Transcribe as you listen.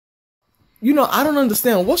I don't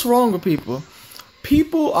understand. What's wrong with people?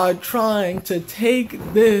 People are trying to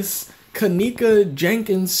take this Kenneka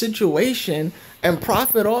Jenkins situation and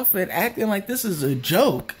profit off it, acting like this is a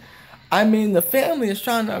joke. I mean, the family is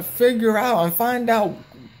trying to figure out and find out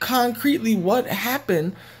concretely what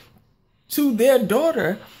happened to their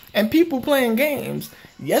daughter, and people playing games.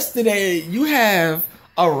 Yesterday, you have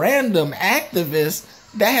a random activist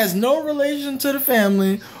that has no relation to the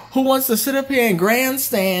family who wants to sit up here and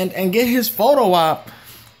grandstand and get his photo op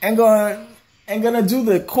and gonna do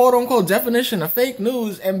the quote-unquote definition of fake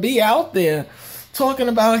news and be out there talking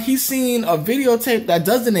about he's seen a videotape that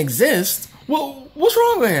doesn't exist. Well, what's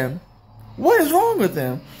wrong with him? What is wrong with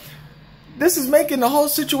him? This is making the whole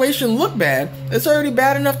situation look bad. It's already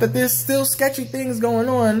bad enough that there's still sketchy things going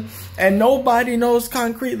on and nobody knows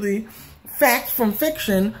concretely fact from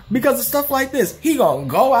fiction because of stuff like this. He gonna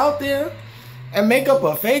go out there and make up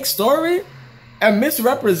a fake story and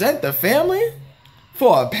misrepresent the family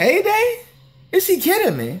for a payday? Is he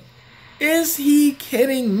kidding me? Is he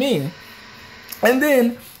kidding me? And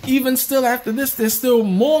then, even still after this, there's still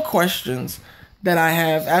more questions that I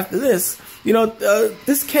have after this.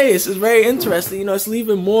 This case is very interesting. It's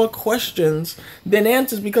leaving more questions than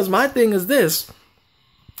answers, because my thing is this,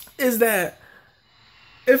 is that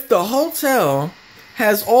if the hotel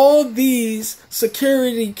has all these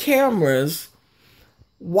security cameras,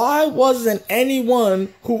 why wasn't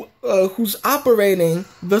anyone who's operating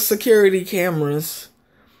the security cameras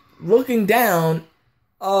looking down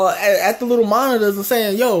at the little monitors and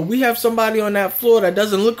saying, yo, we have somebody on that floor that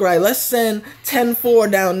doesn't look right. Let's send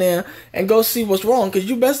 10-4 down there and go see what's wrong. Because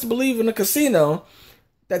you best believe in a casino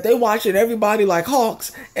that they watching everybody like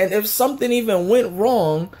hawks. And if something even went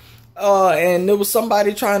wrong, and there was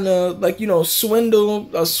somebody trying to,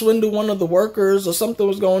 swindle one of the workers or something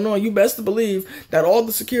was going on, you best believe that all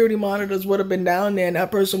the security monitors would have been down there and that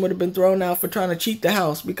person would have been thrown out for trying to cheat the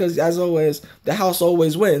house, because as always, the house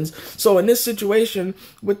always wins. So in this situation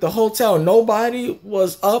with the hotel, nobody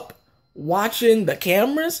was up watching the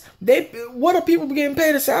cameras. What are people getting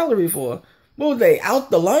paid a salary for? What were they, out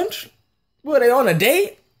to lunch? Were they on a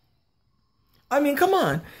date? I mean, come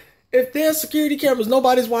on. If there's security cameras,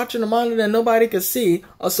 nobody's watching the monitor and nobody can see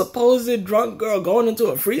a supposed drunk girl going into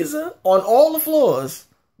a freezer on all the floors.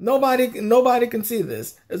 Nobody can see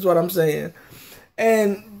this, is what I'm saying.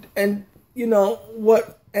 And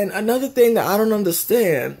another thing that I don't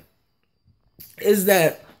understand is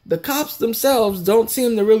that the cops themselves don't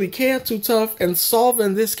seem to really care too tough in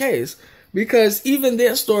solving this case, because even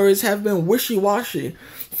their stories have been wishy-washy.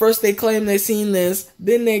 First they claim they seen this,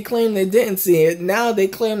 then they claim they didn't see it. Now they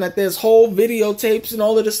claim that there's whole videotapes and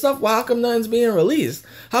all of this stuff. Well, how come nothing's being released?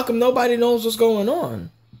 How come nobody knows what's going on?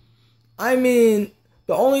 I mean,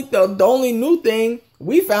 the only new thing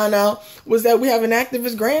we found out was that we have an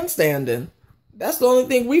activist grandstanding. That's the only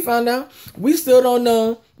thing we found out. We still don't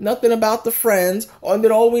know nothing about the friends. And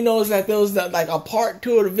then all we know is that there was like a part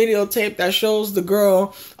 2 of the videotape that shows the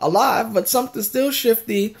girl alive. But something still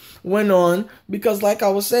shifty went on. Because like I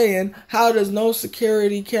was saying, how does no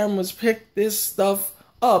security cameras pick this stuff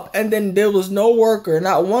up? And then there was no worker.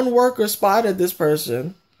 Not one worker spotted this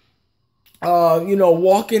person.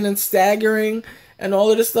 Walking and staggering and all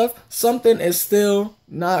of this stuff. Something is still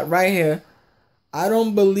not right here. I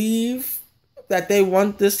don't believe that they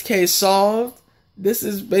want this case solved. This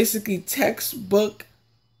is basically textbook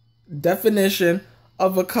definition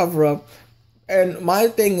of a cover-up. And my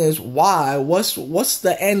thing is, why? What's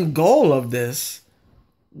the end goal of this?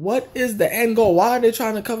 What is the end goal? Why are they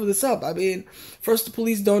trying to cover this up? I mean, first, the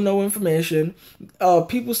police don't know information.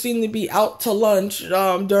 People seem to be out to lunch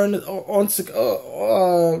during the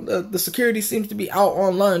security seems to be out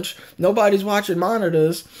on lunch. Nobody's watching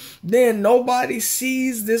monitors. Then nobody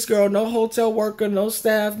sees this girl. No hotel worker, no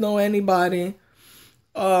staff, no anybody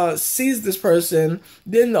sees this person.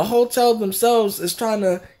 Then the hotel themselves is trying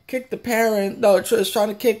to kick the parent. No, it's trying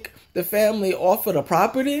to kick the family off of the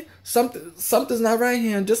property. Something's not right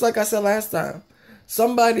here. And just like I said last time,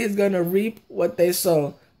 somebody is going to reap what they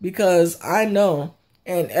sow, because I know,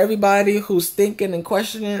 and everybody who's thinking and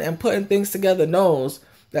questioning and putting things together knows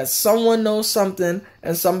that someone knows something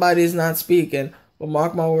and somebody's not speaking. But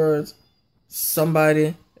mark my words,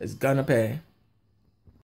 somebody is going to pay.